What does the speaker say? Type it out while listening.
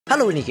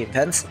Hello indie game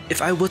fans,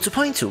 if I were to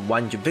point to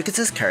one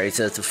ubiquitous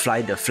character to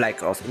fly the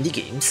flag of indie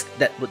games,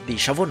 that would be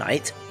Shovel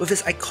Knight, with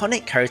his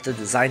iconic character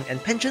design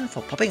and penchant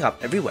for popping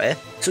up everywhere.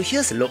 So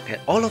here's a look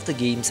at all of the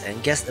games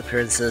and guest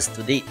appearances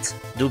to date.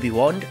 Do be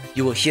warned,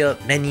 you will hear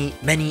many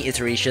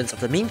iterations of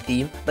the main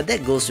theme, but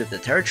that goes with the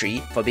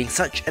territory for being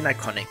such an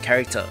iconic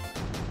character.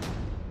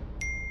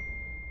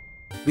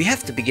 We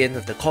have to begin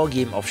with the core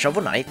game of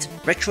Shovel Knight,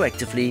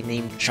 retroactively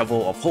named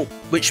Shovel of Hope,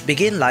 which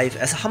began life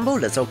as a humble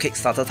little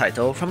Kickstarter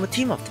title from a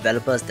team of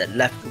developers that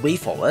left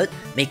WayForward,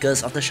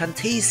 makers of the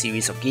Shantae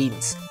series of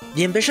games.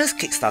 The ambitious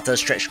Kickstarter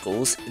stretch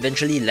goals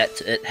eventually led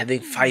to it having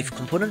 5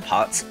 component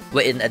parts,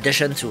 where in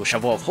addition to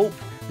Shovel of Hope,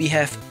 we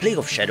have Plague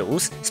of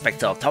Shadows,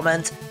 Spectre of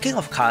Torment, King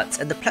of Cards,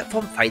 and the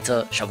platform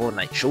fighter Shovel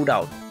Knight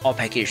Showdown, all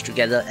packaged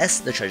together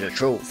as the treasure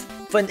trove.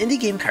 For an indie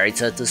game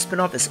character to spin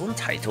off its own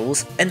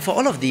titles, and for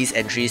all of these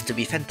entries to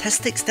be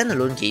fantastic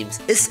standalone games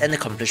is an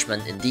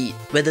accomplishment indeed,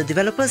 where the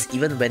developers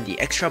even went the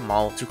extra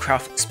mile to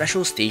craft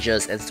special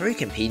stages and story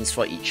campaigns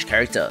for each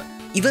character,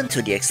 even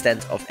to the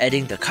extent of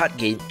adding the card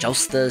game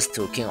Jousters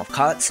to King of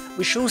Cards,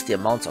 which shows the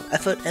amount of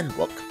effort and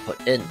work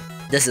put in.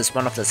 This is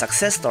one of the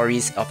success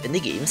stories of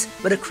indie games,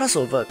 where the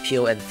crossover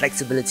appeal and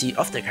flexibility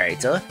of the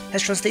character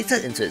has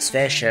translated into its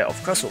fair share of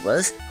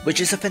crossovers, which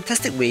is a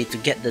fantastic way to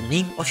get the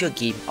name of your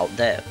game out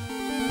there.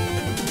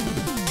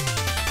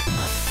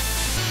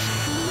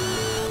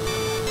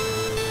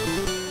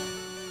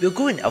 We'll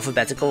go in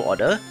alphabetical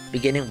order,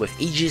 beginning with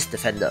Aegis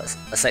Defenders,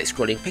 a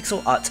side-scrolling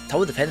pixel art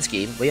tower defense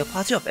game where your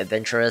party of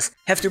adventurers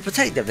have to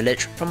protect their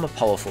village from a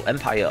powerful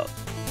empire.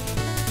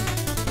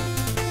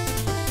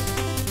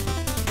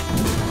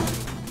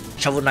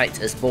 Shovel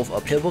Knight is both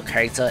a playable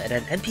character and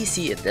an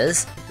NPC in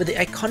this, with the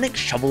iconic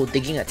shovel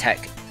digging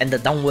attack and the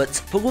downwards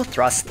pogo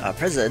thrust are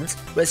present,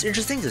 where it's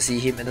interesting to see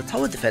him in the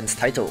tower defense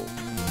title.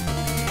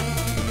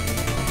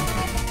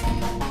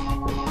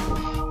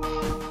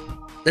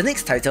 The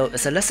next title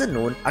is a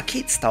lesser-known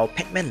arcade-style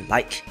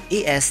Pac-Man-like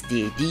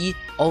ASDAD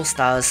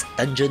All-Stars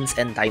Dungeons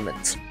and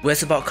Diamonds, where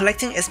it's about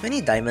collecting as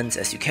many diamonds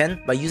as you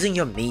can by using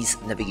your maze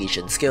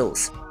navigation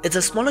skills. It's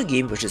a smaller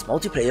game which is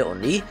multiplayer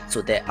only,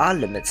 so there are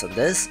limits on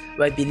this,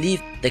 where I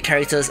believe the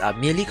characters are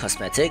merely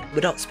cosmetic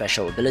without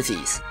special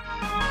abilities.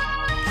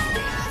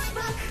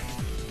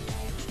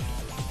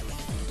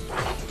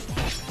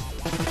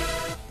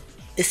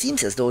 It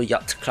seems as though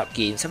Yacht Club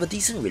Games have a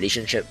decent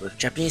relationship with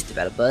Japanese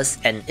developers,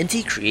 and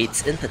Inti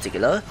Creates in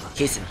particular,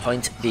 case in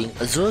point being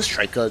Azure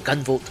Striker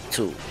Gunvolt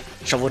 2.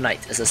 Shovel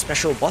Knight is a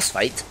special boss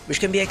fight which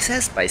can be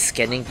accessed by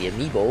scanning the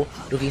amiibo,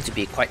 looking to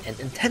be quite an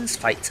intense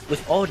fight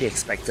with all the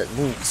expected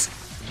moves.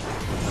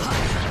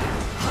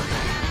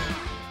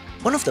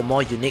 One of the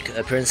more unique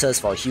appearances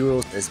for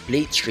heroes is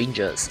Blade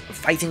Strangers, a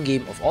fighting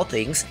game of all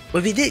things,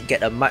 where we did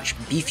get a much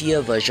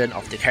beefier version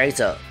of the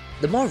character.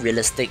 The more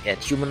realistic and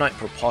humanoid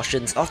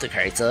proportions of the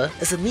character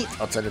is a neat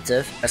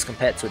alternative as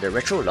compared to the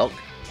retro look,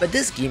 but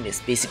this game is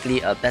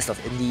basically a best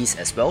of indies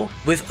as well,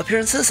 with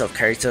appearances of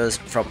characters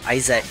from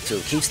Isaac to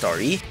Cave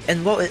Story,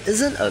 and while it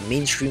isn't a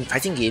mainstream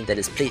fighting game that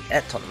is played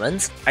at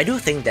tournaments, I do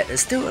think that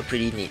it's still a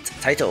pretty neat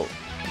title.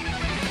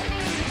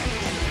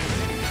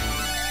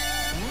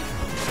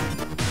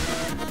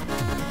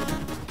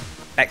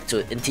 Back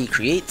to Inti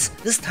Creates,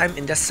 this time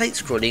in their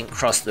side-scrolling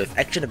crossed with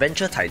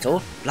action-adventure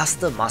title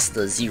Blaster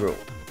Master Zero,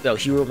 where our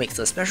hero makes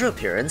a special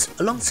appearance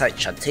alongside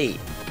Shantae.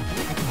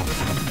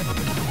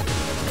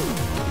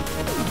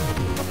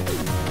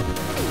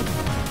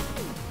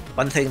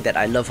 One thing that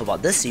I love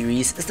about this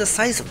series is the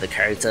size of the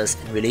characters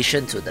in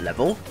relation to the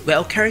level, where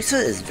our character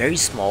is very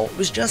small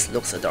which just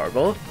looks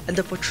adorable, and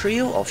the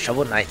portrayal of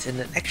Shovel Knight in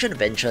an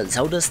action-adventure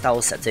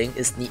Zelda-style setting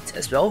is neat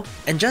as well,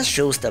 and just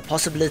shows the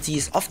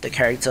possibilities of the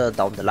character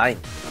down the line.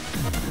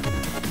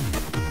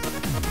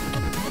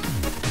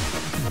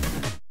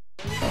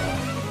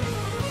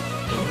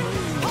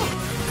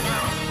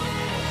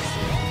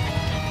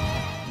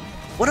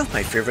 One of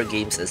my favourite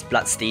games is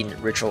Bloodstained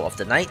Ritual of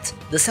the Night,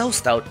 the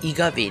self-styled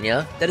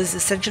Igavania that is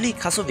essentially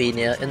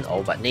Castlevania in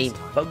all but name,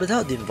 but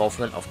without the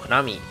involvement of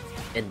Konami.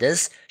 In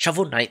this,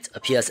 Shovel Knight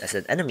appears as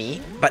an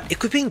enemy, but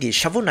equipping the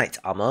Shovel Knight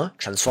armor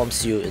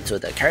transforms you into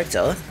the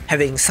character,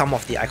 having some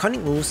of the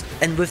iconic moves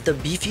and with the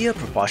beefier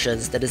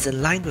proportions that is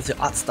in line with the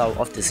art style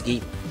of this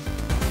game.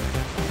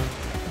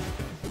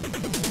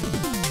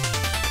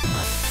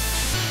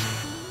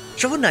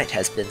 Shovel Knight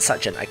has been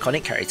such an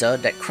iconic character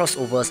that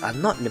crossovers are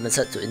not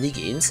limited to indie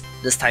games,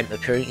 this time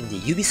appearing in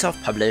the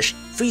Ubisoft-published,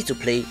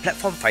 free-to-play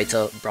platform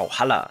fighter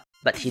Brawlhalla.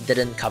 But he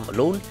didn't come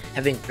alone,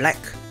 having Black,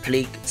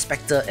 Plague,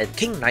 Spectre and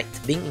King Knight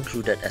being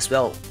included as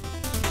well.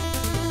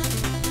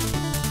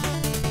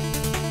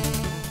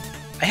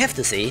 I have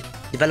to say,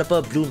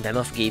 developer Blue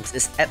Mammoth Games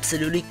is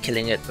absolutely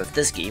killing it with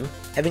this game,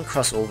 having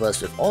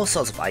crossovers with all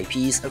sorts of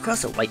IPs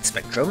across a wide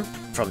spectrum,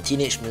 from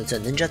Teenage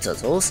Mutant Ninja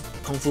Turtles,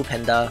 Kung Fu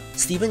Panda,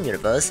 Steven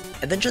Universe,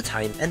 Adventure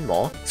Time and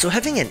more, so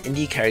having an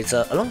indie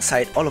character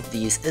alongside all of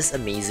these is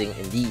amazing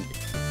indeed.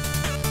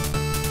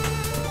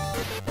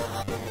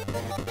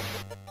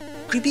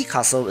 Creepy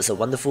Castle is a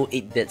wonderful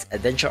 8-bit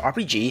adventure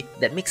RPG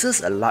that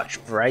mixes a large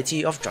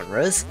variety of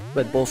genres,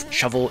 where both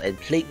Shovel and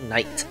Plague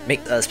Knight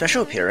make a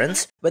special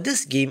appearance, but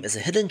this game is a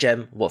hidden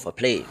gem worth a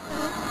play.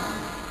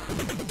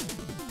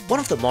 One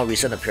of the more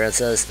recent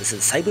appearances is in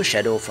Cyber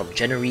Shadow from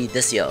January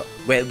this year,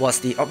 where it was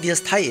the obvious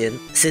tie-in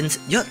since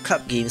Yacht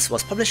Club Games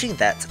was publishing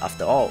that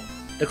after all.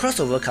 The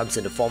crossover comes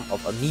in the form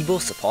of amiibo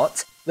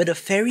support, where the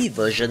fairy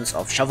versions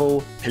of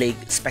Shovel,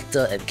 Plague,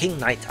 Spectre and King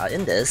Knight are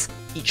in this,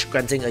 each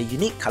granting a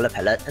unique colour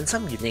palette and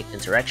some unique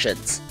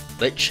interactions,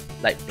 which,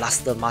 like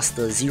Blaster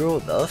Master Zero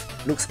above,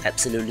 looks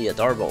absolutely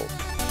adorable.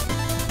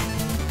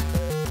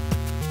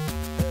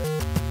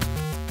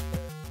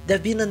 There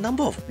have been a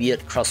number of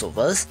weird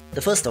crossovers,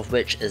 the first of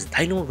which is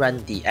Dino Run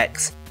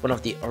DX, one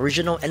of the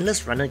original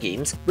Endless Runner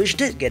games, which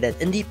did get an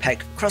indie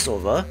pack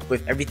crossover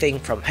with everything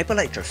from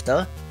Hyperlight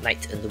Drifter,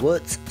 Night in the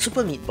Woods,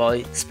 Super Meat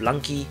Boy,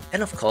 Spelunky,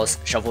 and of course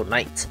Shovel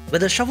Knight, where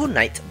the Shovel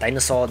Knight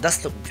dinosaur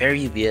does look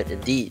very weird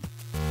indeed.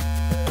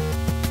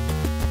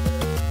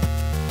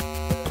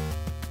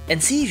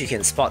 And see if you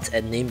can spot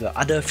and name your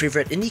other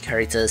favourite indie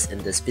characters in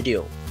this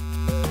video.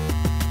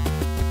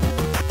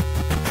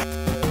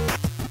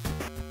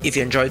 If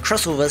you enjoy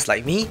crossovers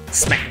like me,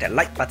 smack that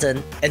like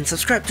button and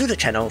subscribe to the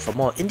channel for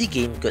more indie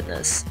game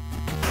goodness.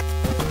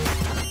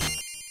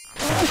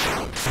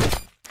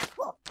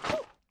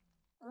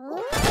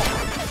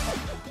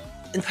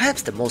 In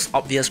perhaps the most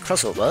obvious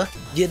crossover,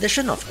 the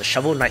addition of a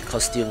Shovel Knight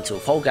costume to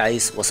Fall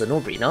Guys was a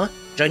no-brainer,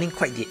 joining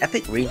quite the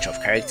epic range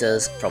of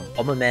characters from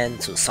Bomberman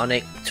to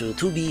Sonic to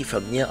 2B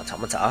from Nier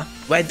Automata,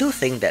 where I do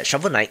think that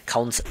Shovel Knight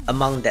counts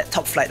among that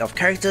top flight of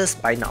characters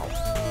by now.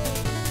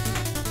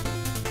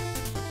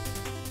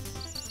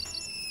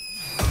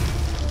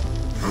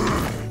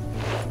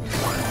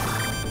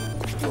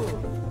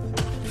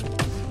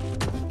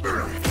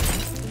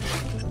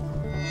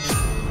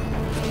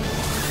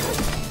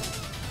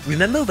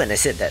 Remember when I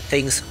said that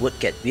things would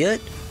get weird?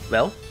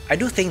 Well, I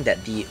do think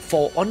that the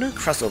For Honor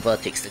crossover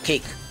takes the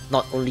cake,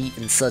 not only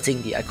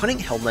inserting the iconic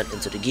helmet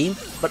into the game,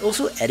 but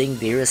also adding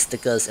various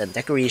stickers and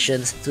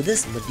decorations to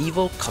this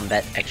medieval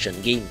combat action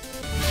game.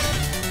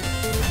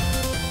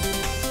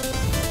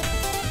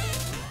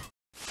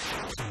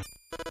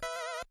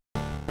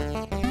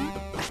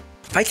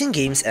 Fighting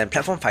games and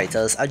platform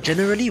fighters are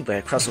generally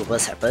where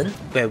crossovers happen,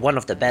 where one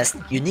of the best,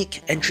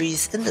 unique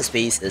entries in the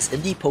space is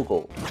Indie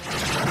Pogo.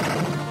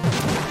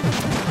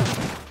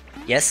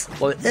 Yes,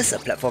 while it is a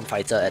platform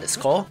fighter at its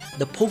core,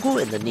 the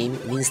pogo in the name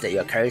means that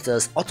your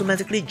characters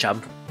automatically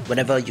jump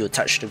whenever you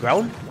touch the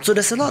ground, so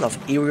there's a lot of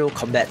aerial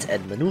combat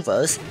and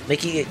maneuvers,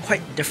 making it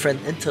quite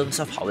different in terms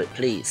of how it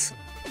plays.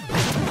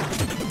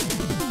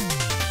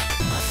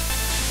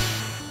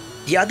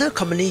 The other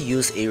commonly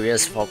used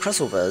areas for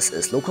crossovers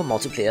is local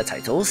multiplayer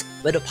titles,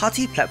 where the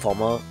party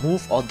platformer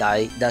Move or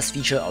Die does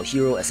feature our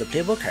hero as a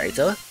playable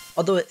character,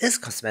 although it is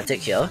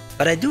cosmetic here,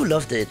 but I do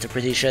love the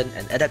interpretation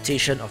and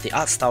adaptation of the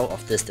art style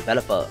of this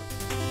developer.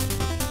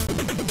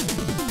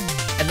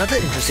 Another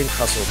interesting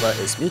crossover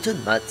is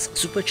Mutant Mud's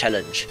Super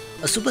Challenge,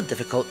 a super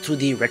difficult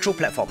 2D retro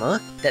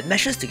platformer that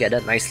meshes together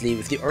nicely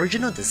with the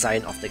original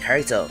design of the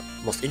character.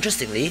 Most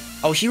interestingly,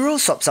 our hero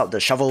swaps out the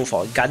shovel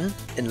for a gun,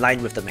 in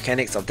line with the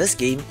mechanics of this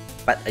game,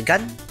 but a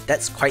gun,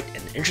 that's quite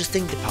an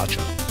interesting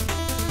departure.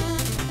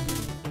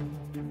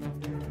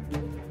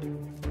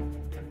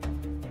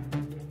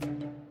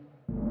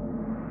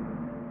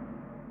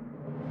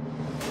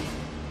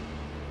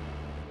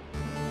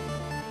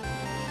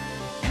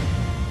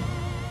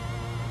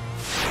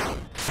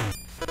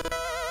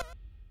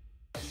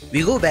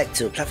 We go back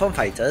to platform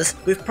fighters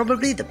with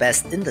probably the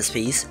best in the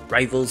space,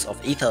 Rivals of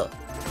Aether.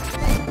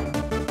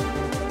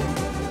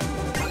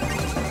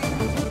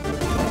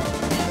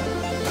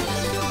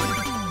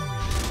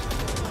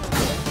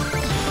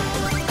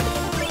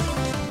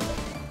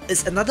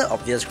 It's another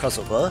obvious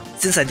crossover,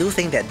 since I do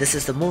think that this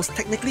is the most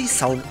technically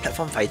sound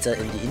platform fighter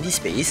in the indie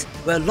space,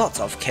 where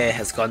lots of care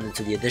has gone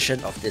into the addition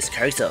of this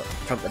character,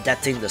 from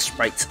adapting the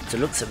sprites to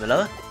look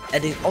similar,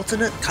 adding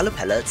alternate colour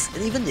palettes,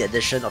 and even the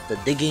addition of the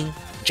digging,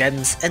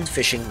 gems, and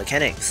fishing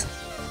mechanics.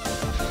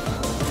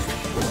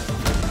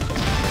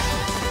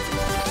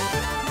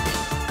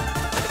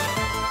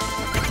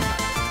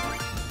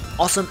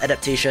 Awesome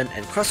adaptation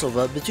and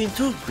crossover between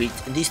two great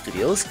indie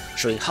studios,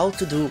 showing how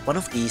to do one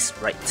of these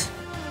right.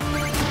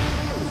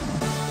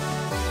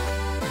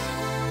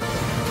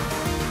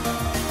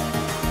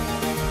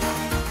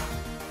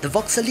 The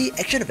voxely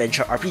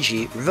action-adventure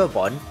RPG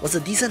Referral was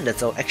a decent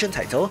little action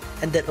title,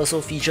 and that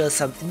also features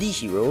some indie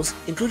heroes,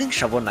 including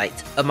Shovel Knight,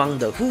 among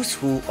the who's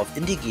who of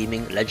indie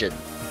gaming legend.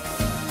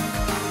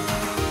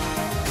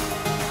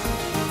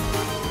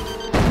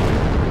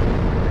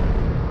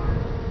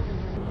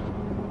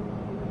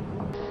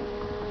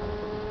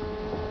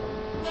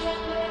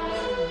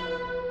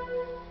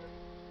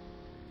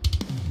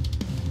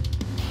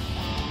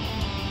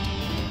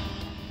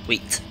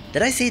 Wait,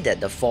 Did I say that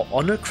the For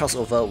Honor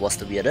crossover was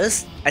the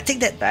weirdest? I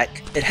take that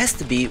back, it has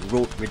to be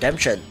Road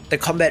Redemption, the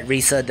combat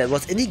racer that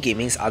was indie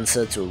gaming's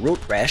answer to Road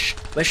Rash,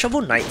 where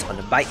Shovel Knight on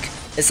a bike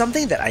is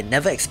something that I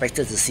never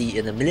expected to see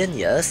in a million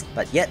years,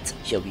 but yet,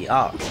 here we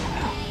are.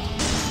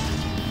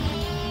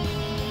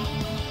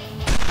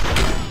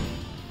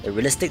 The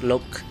realistic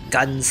look,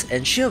 guns,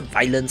 and sheer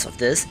violence of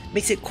this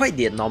makes it quite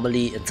the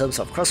anomaly in terms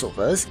of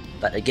crossovers,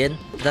 but again,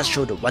 it does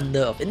show the wonder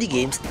of indie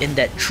games in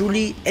that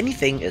truly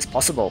anything is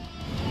possible.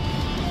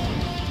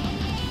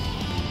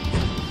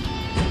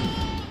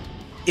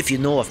 If you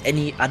know of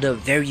any other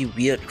very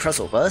weird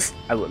crossovers,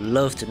 I would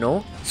love to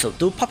know, so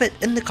do pop it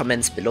in the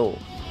comments below.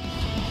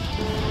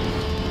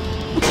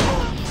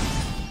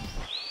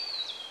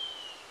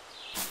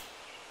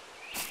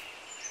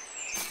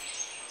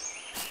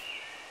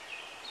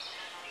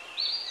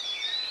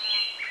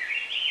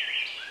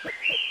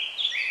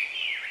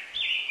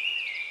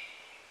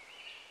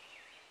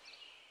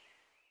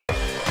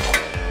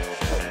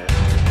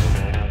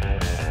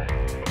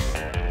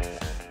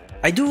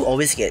 I do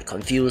always get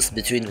confused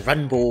between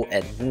Run Bow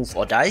and Move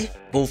or Die,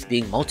 both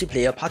being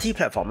multiplayer party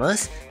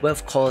platformers, where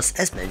of course,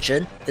 as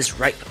mentioned, is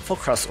ripe for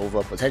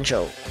crossover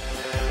potential.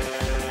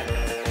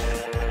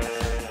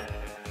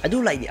 I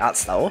do like the art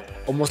style,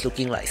 almost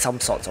looking like some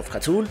sorts of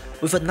cartoon,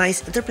 with a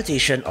nice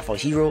interpretation of our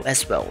hero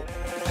as well.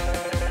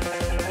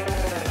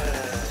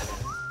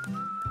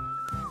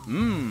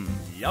 Mmm,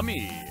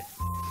 yummy!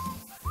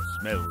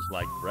 Smells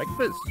like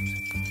breakfast.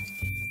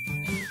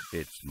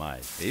 It's my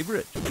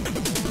favorite.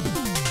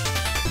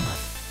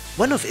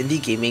 One of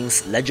indie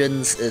gaming's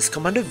legends is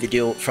Commander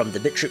Video from the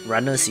Bit Trip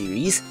Runner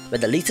series, where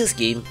the latest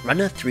game,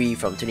 Runner 3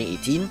 from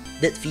 2018,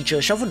 did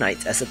feature Shovel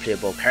Knight as a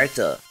playable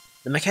character.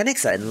 The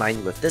mechanics are in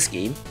line with this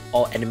game,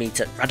 all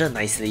animated rather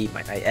nicely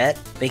might I add,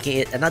 making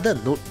it another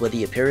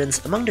noteworthy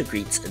appearance among the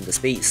greats in the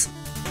space.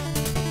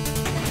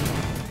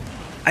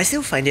 I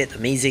still find it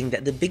amazing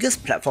that the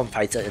biggest platform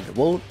fighter in the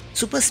world,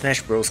 Super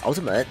Smash Bros.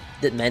 Ultimate,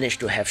 did manage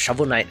to have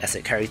Shovel Knight as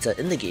a character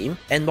in the game,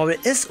 and while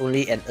it is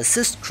only an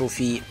assist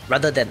trophy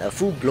rather than a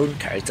full-blown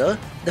character,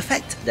 the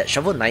fact that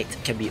Shovel Knight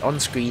can be on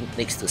screen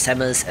next to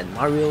Samus and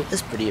Mario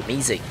is pretty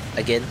amazing,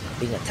 again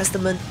being a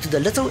testament to the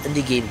little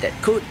indie game that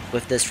could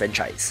with this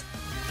franchise.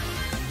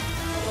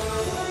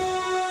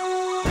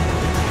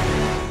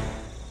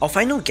 Our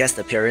final guest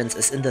appearance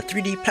is in the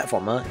 3D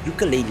platformer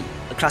Yooka-Laylee,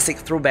 a classic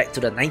throwback to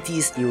the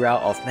 90s era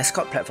of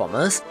mascot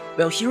platformers,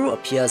 where Hero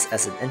appears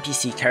as an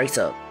NPC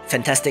character.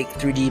 Fantastic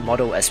 3D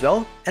model as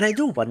well, and I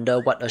do wonder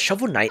what a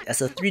Shovel Knight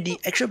as a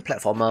 3D action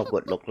platformer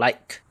would look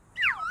like.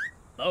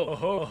 Yo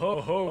ho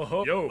ho ho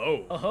ho yo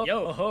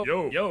yo yo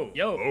yo yo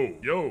yo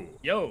yo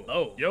yo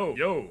yo yo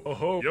yo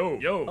ho yo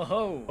yo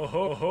ho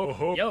ho ho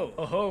ho yo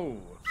ho.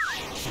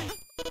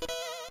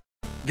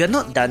 We are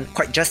not done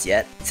quite just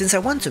yet, since I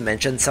want to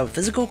mention some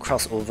physical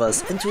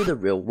crossovers into the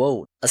real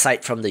world.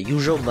 Aside from the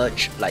usual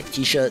merch like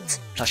t-shirts,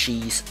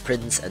 plushies,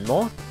 prints and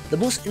more, the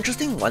most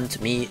interesting one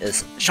to me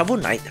is Shovel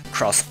Knight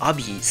Cross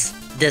Arby's.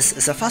 This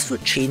is a fast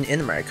food chain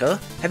in America,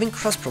 having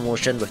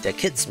cross-promotion with their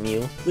kids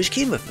meal, which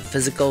came with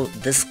physical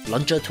disc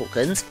launcher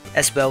tokens,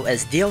 as well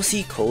as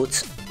DLC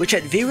codes, which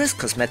had various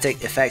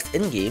cosmetic effects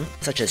in-game,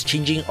 such as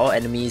changing all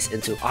enemies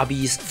into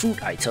Arby's food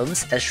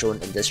items as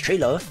shown in this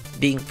trailer,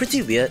 being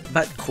pretty weird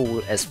but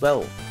cool as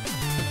well.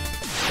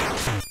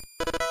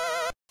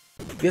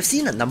 We have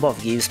seen a number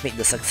of games make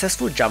the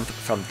successful jump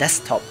from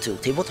desktop to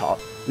tabletop,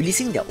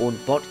 releasing their own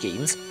board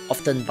games,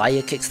 often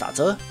via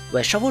Kickstarter,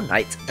 where Shovel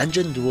Knight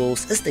Dungeon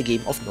Duels is the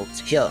game of note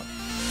here.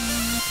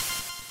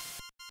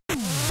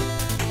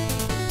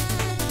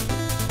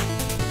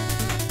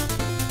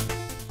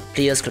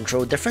 Players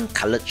control different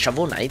coloured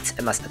Shovel Knights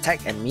and must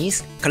attack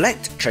enemies,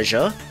 collect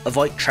treasure,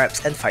 avoid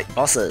traps and fight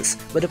bosses,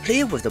 where the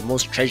player with the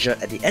most treasure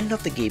at the end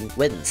of the game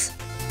wins.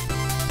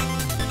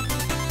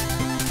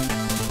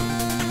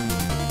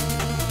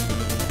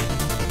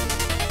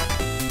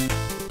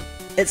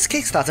 Its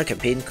Kickstarter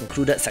campaign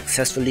concluded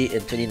successfully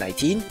in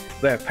 2019,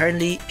 where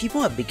apparently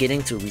people are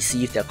beginning to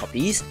receive their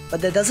copies,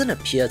 but there doesn't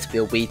appear to be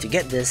a way to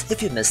get this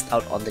if you missed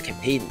out on the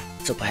campaign,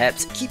 so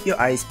perhaps keep your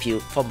eyes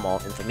peeled for more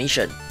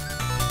information.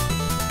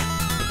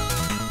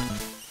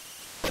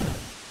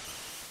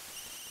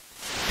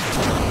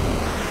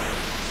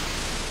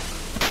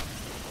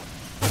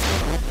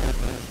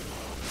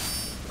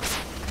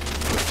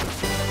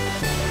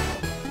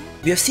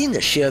 We have seen the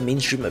sheer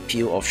mainstream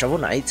appeal of Shovel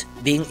Knight,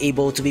 being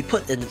able to be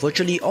put in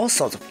virtually all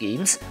sorts of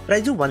games, but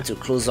I do want to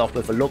close off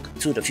with a look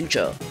to the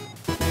future.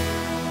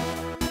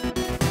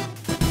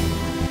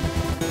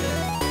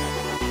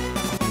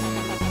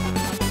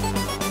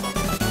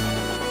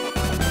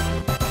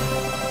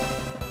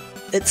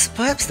 It's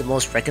perhaps the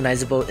most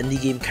recognizable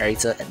indie game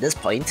character at this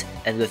point,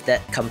 and with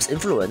that comes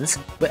influence,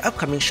 where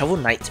upcoming Shovel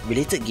Knight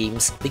related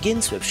games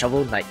begins with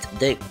Shovel Knight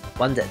Dig,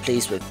 one that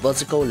plays with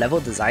vertical level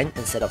design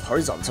instead of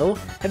horizontal,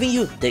 having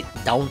you dig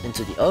down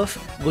into the earth,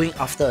 going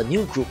after a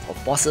new group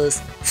of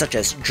bosses such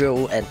as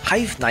Drill and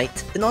Hive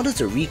Knight in order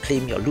to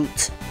reclaim your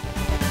loot.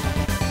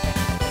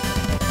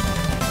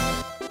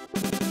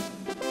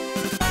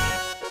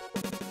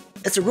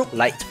 as a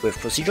roguelite with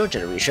procedural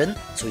generation,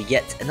 so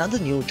yet another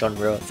new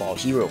genre for our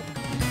hero.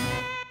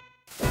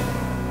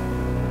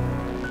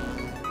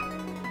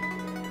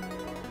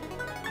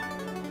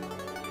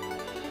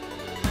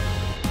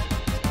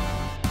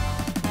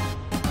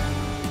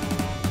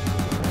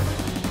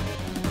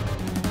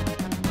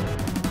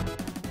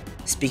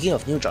 Speaking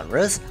of new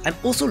genres, I'm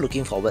also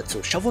looking forward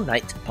to Shovel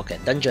Knight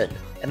Pocket Dungeon,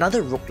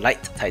 another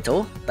roguelite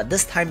title, but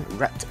this time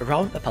wrapped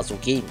around a puzzle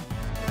game.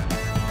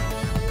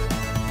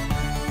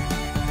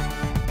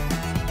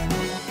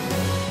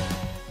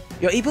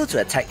 You're able to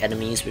attack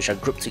enemies which are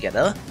grouped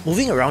together,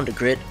 moving around the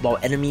grid while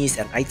enemies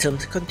and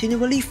items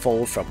continually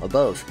fall from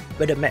above,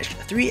 where the matched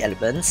 3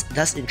 elements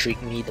does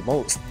intrigue me the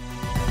most.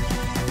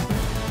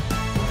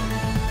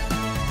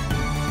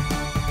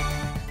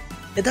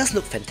 It does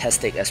look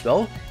fantastic as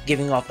well,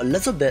 giving off a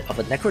little bit of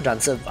a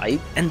Necrodancer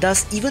vibe, and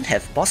does even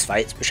have boss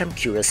fights which I'm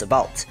curious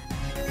about.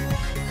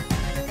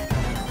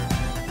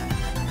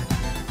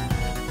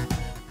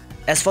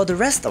 As for the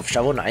rest of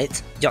Shovel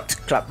Knight, Yacht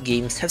Club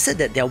Games have said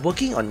that they are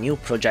working on new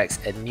projects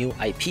and new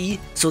IP,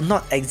 so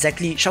not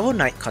exactly Shovel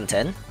Knight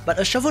content, but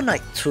a Shovel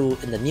Knight 2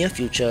 in the near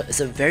future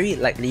is a very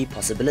likely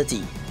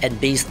possibility.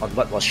 And based on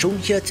what was shown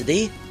here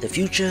today, the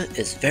future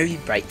is very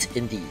bright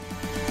indeed.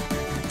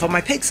 For my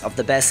picks of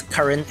the best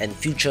current and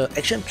future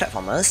action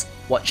platformers,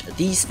 watch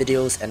these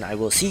videos and I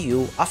will see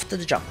you after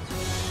the jump.